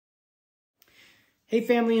Hey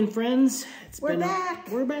family and friends, We're back.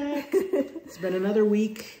 It's been another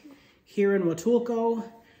week here in Huatulco.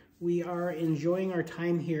 We are enjoying our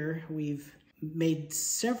time here. We've made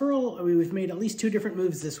at least 2 different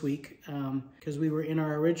moves this week because we were in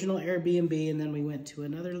our original Airbnb and then we went to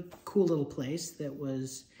another cool little place that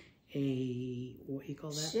was what do you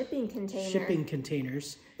call that? Shipping container. Shipping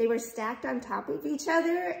containers. They were stacked on top of each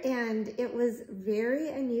other and it was very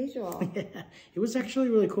unusual. Yeah, it was actually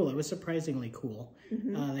really cool. It was surprisingly cool.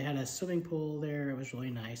 They had a swimming pool there. It was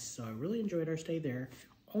really nice. So I really enjoyed our stay there.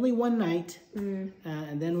 Only one night.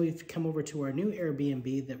 And then we've come over to our new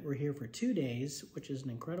Airbnb that we're here for 2 days, which is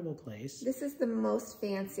an incredible place. This is the most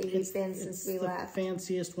fancy we've been since we left. It's the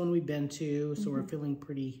fanciest one we've been to. So we're feeling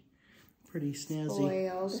pretty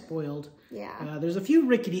snazzy. Spoiled. Yeah. There's a few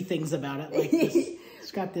rickety things about it. Like this,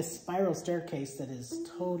 it's got this spiral staircase that is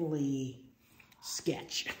totally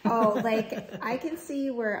sketch. Oh, like I can see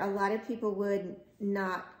where a lot of people would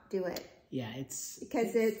not do it. Yeah, it's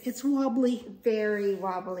wobbly. Very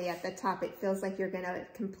wobbly at the top. It feels like you're gonna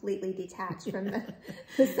completely detach from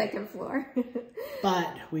the second floor.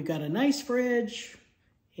 But we've got a nice fridge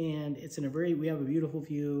and it's we have a beautiful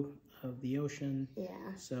view of the ocean.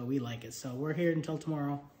 Yeah. So we like it. So we're here until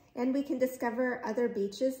tomorrow. And we can discover other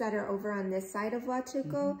beaches that are over on this side of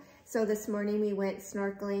Huatulco. So this morning we went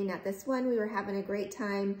snorkeling at this one. We were having a great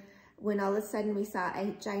time when all of a sudden we saw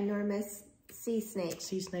a ginormous sea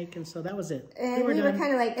snake. And so that was it. And we were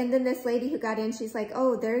kind of like, and then this lady who got in, she's like,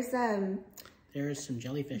 oh, there's some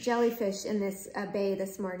jellyfish. Jellyfish in this bay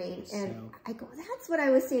this morning. And I go, that's what I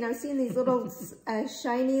was seeing. I was seeing these little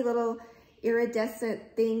shiny little iridescent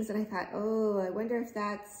things, and I thought, oh, I wonder if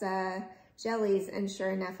that's jellies, and sure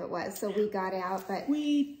enough it was. So we got out, but what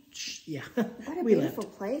a beautiful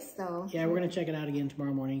place though. Yeah, we're gonna check it out again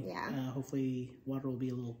tomorrow morning. Yeah. Hopefully water will be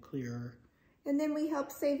a little clearer. And then we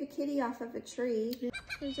helped save a kitty off of a tree.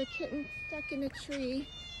 There's a kitten stuck in a tree.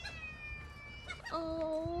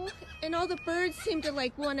 Oh, and all the birds seem to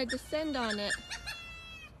like want to descend on it.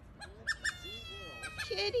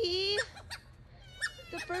 Kitty,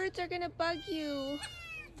 the birds are gonna bug you.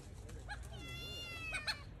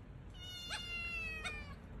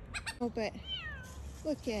 Oh, but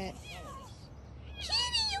look at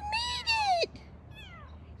Kitty, you made it!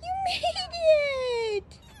 You made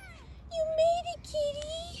it! You made it,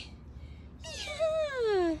 Kitty!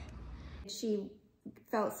 Yeah! She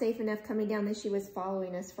felt safe enough coming down that she was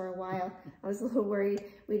following us for a while. I was a little worried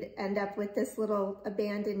we'd end up with this little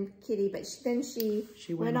abandoned kitty, but then she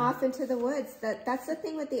went off into the woods. That's the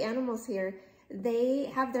thing with the animals here. They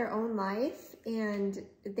have their own life and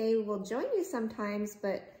they will join you sometimes,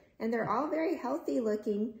 and they're all very healthy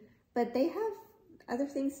looking, but they have other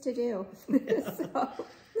things to do.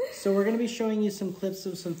 So we're going to be showing you some clips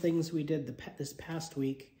of some things we did this past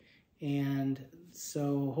week, and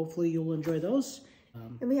so hopefully you'll enjoy those.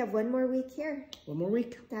 And we have one more week here. One more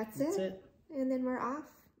week. That's it. And then we're off.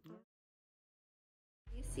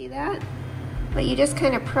 You see that? But you just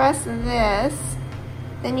kind of press this,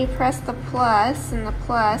 then you press the plus and the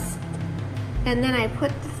plus, and then I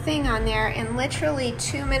put the thing on there, and literally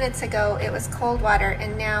 2 minutes ago it was cold water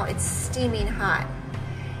and now it's steaming hot.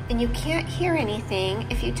 And you can't hear anything.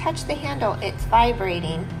 If you touch the handle, it's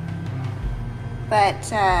vibrating. But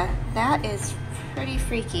that is pretty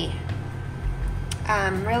freaky.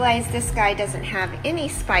 Realize this guy doesn't have any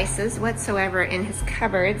spices whatsoever in his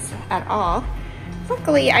cupboards at all.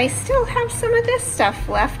 Luckily, I still have some of this stuff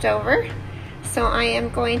left over, so I am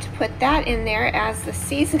going to put that in there as the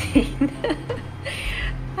seasoning.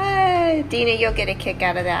 Dina, you'll get a kick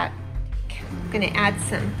out of that. I'm gonna add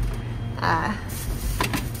some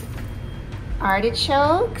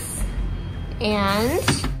artichokes and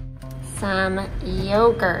some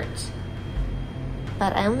yogurt.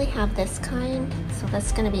 But I only have this kind, so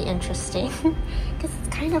that's gonna be interesting. Because it's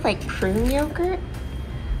kind of like prune yogurt.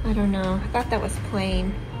 I don't know, I thought that was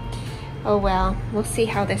plain. Oh well, we'll see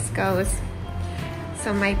how this goes.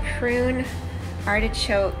 So my prune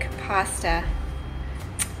artichoke pasta.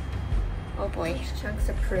 Oh boy, chunks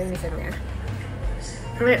of prunes in there.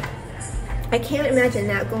 I can't imagine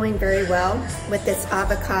that going very well with this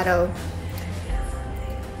avocado.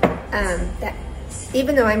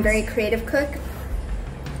 Even though I'm a very creative cook,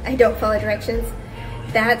 I don't follow directions.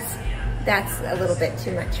 That's a little bit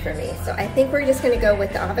too much for me. So I think we're just gonna go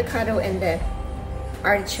with the avocado and the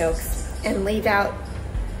artichokes and leave out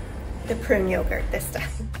the prune yogurt this time.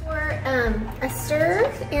 For a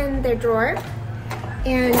stir in their drawer,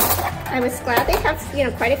 and I was glad they have,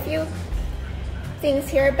 quite a few things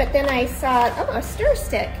here, but then I saw, a stir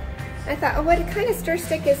stick. I thought, oh, what kind of stir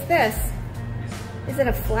stick is this? Is it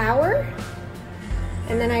a flour?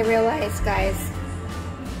 And then I realized, guys,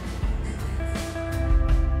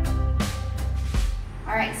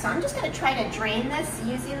 All right, so I'm just gonna try to drain this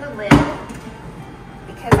using the lid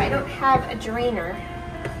because I don't have a drainer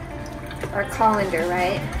or colander,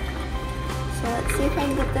 right? So let's see if I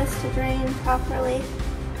can get this to drain properly.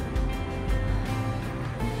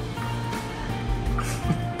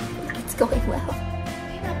 It's going well.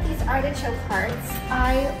 Clean up these artichoke hearts.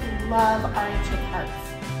 I love artichoke hearts.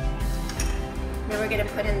 Then we're gonna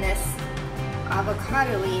put in this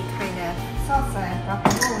avocado-y kind of salsa,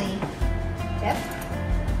 guacamole dip.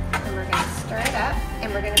 And we're gonna stir it up,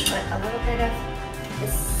 and we're gonna put a little bit of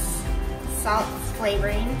this salt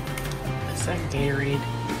flavoring. Is that Gatorade?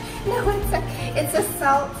 No, it's a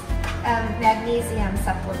salt magnesium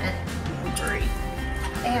supplement. Great.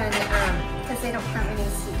 And because they don't have any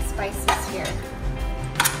sweet spices here.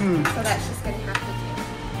 So that's just gonna have to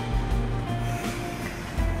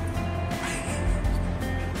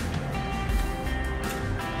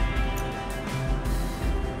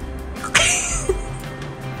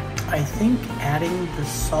I think adding the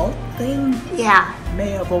salt thing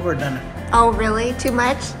may have overdone it. Oh, really? Too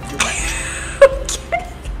much? Okay.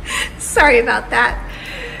 Sorry about that.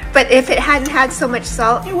 But if it hadn't had so much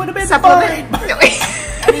salt, it would have been supplement. fine.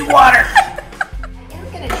 I need water. I am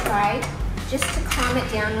gonna try just to calm it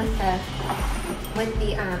down with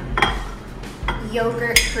the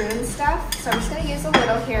yogurt prune stuff. So I'm just gonna use a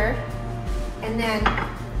little here, and then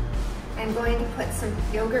I'm going to put some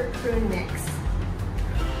yogurt prune mix.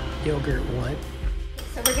 Yogurt what?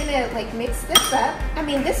 So we're gonna like mix this up. I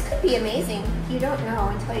mean, this could be amazing. You don't know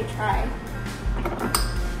until you try.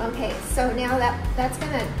 Okay, so now that's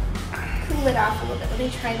gonna cool it off a little bit. Let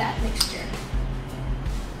me try that mixture.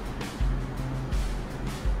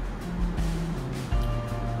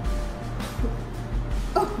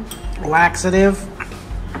 Laxative.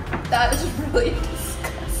 That is really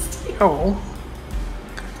disgusting. Oh.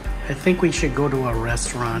 I think we should go to a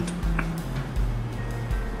restaurant.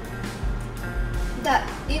 That,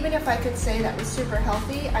 even if I could say that was super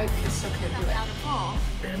healthy, I still can't do it.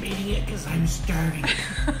 I'm eating it because I'm starving.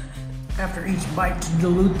 After each bite to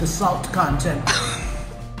dilute the salt content.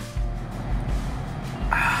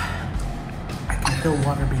 I can feel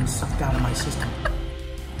water being sucked out of my system.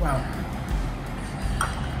 Wow.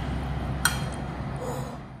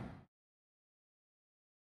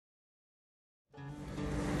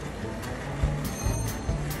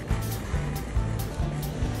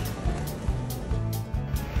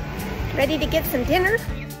 Ready to get some dinner?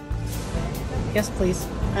 Yes, please.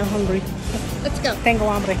 I'm hungry. Let's go. Tengo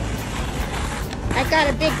hambre. I got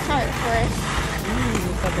a big cart for us.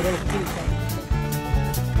 Look at the little kitty cart.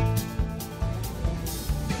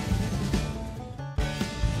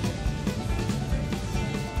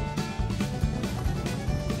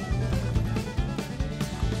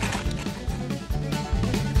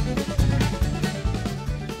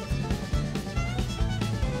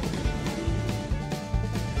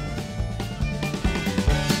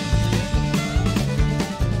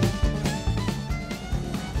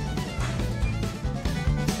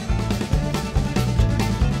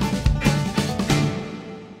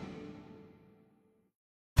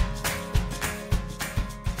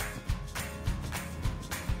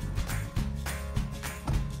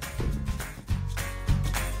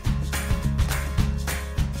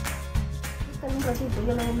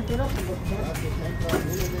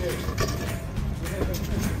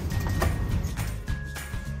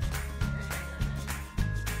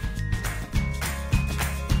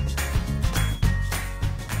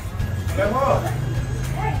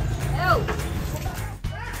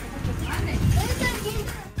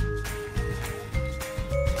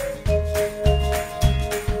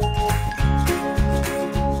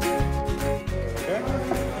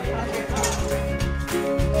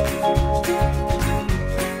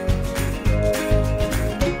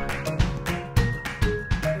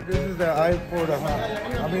 For the,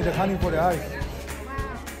 the honey for the ice.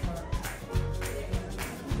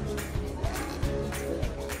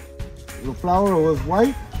 The flour was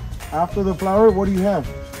white. After the flour, what do you have?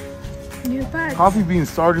 New buds. Coffee beans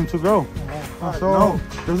starting to grow. So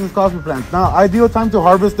this is coffee plants. Now, ideal time to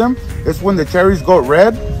harvest them is when the cherries go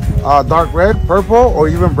red, dark red, purple, or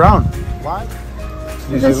even brown. Why?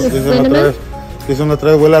 This is cinnamon? Dice uno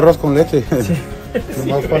trae huele arroz con leche.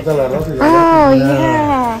 Nomás falta el arroz y la Oh, leche.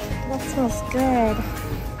 yeah. That smells good.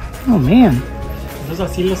 Oh, man.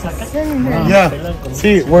 Cinnamon. Yeah.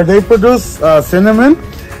 See, where they produce cinnamon,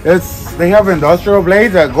 they have industrial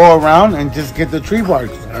blades that go around and just get the tree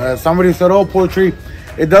bark. Somebody said, oh, poor tree.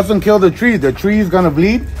 It doesn't kill the tree. The tree is going to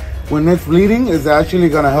bleed. When it's bleeding, it's actually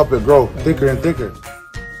going to help it grow thicker and thicker.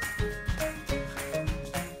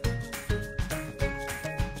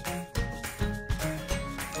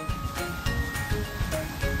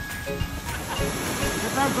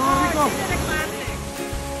 that going, Rico?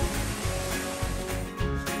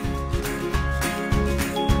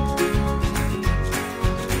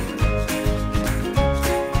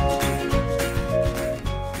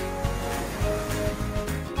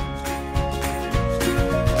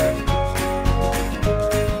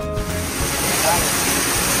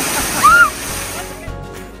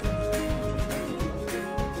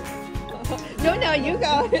 No, you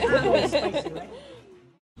go.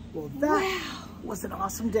 Well, that was an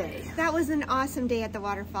awesome day. That was an awesome day at the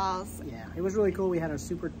waterfalls. Yeah, it was really cool. We had a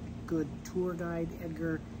super good tour guide,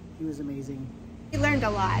 Edgar. He was amazing. We learned a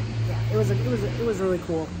lot. Yeah, it was really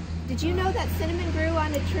cool. Did you know that cinnamon grew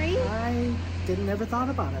on a tree? I never thought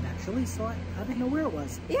about it actually, so I didn't know where it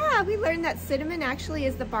was. Yeah, we learned that cinnamon actually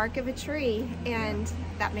is the bark of a tree, and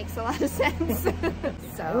that makes a lot of sense.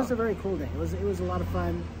 So it was a very cool day. It was a lot of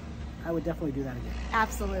fun. I would definitely do that again.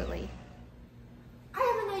 absolutely. I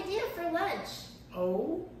have an idea for lunch.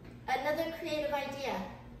 Oh. Another creative idea.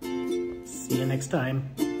 See you next time,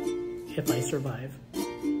 if I survive.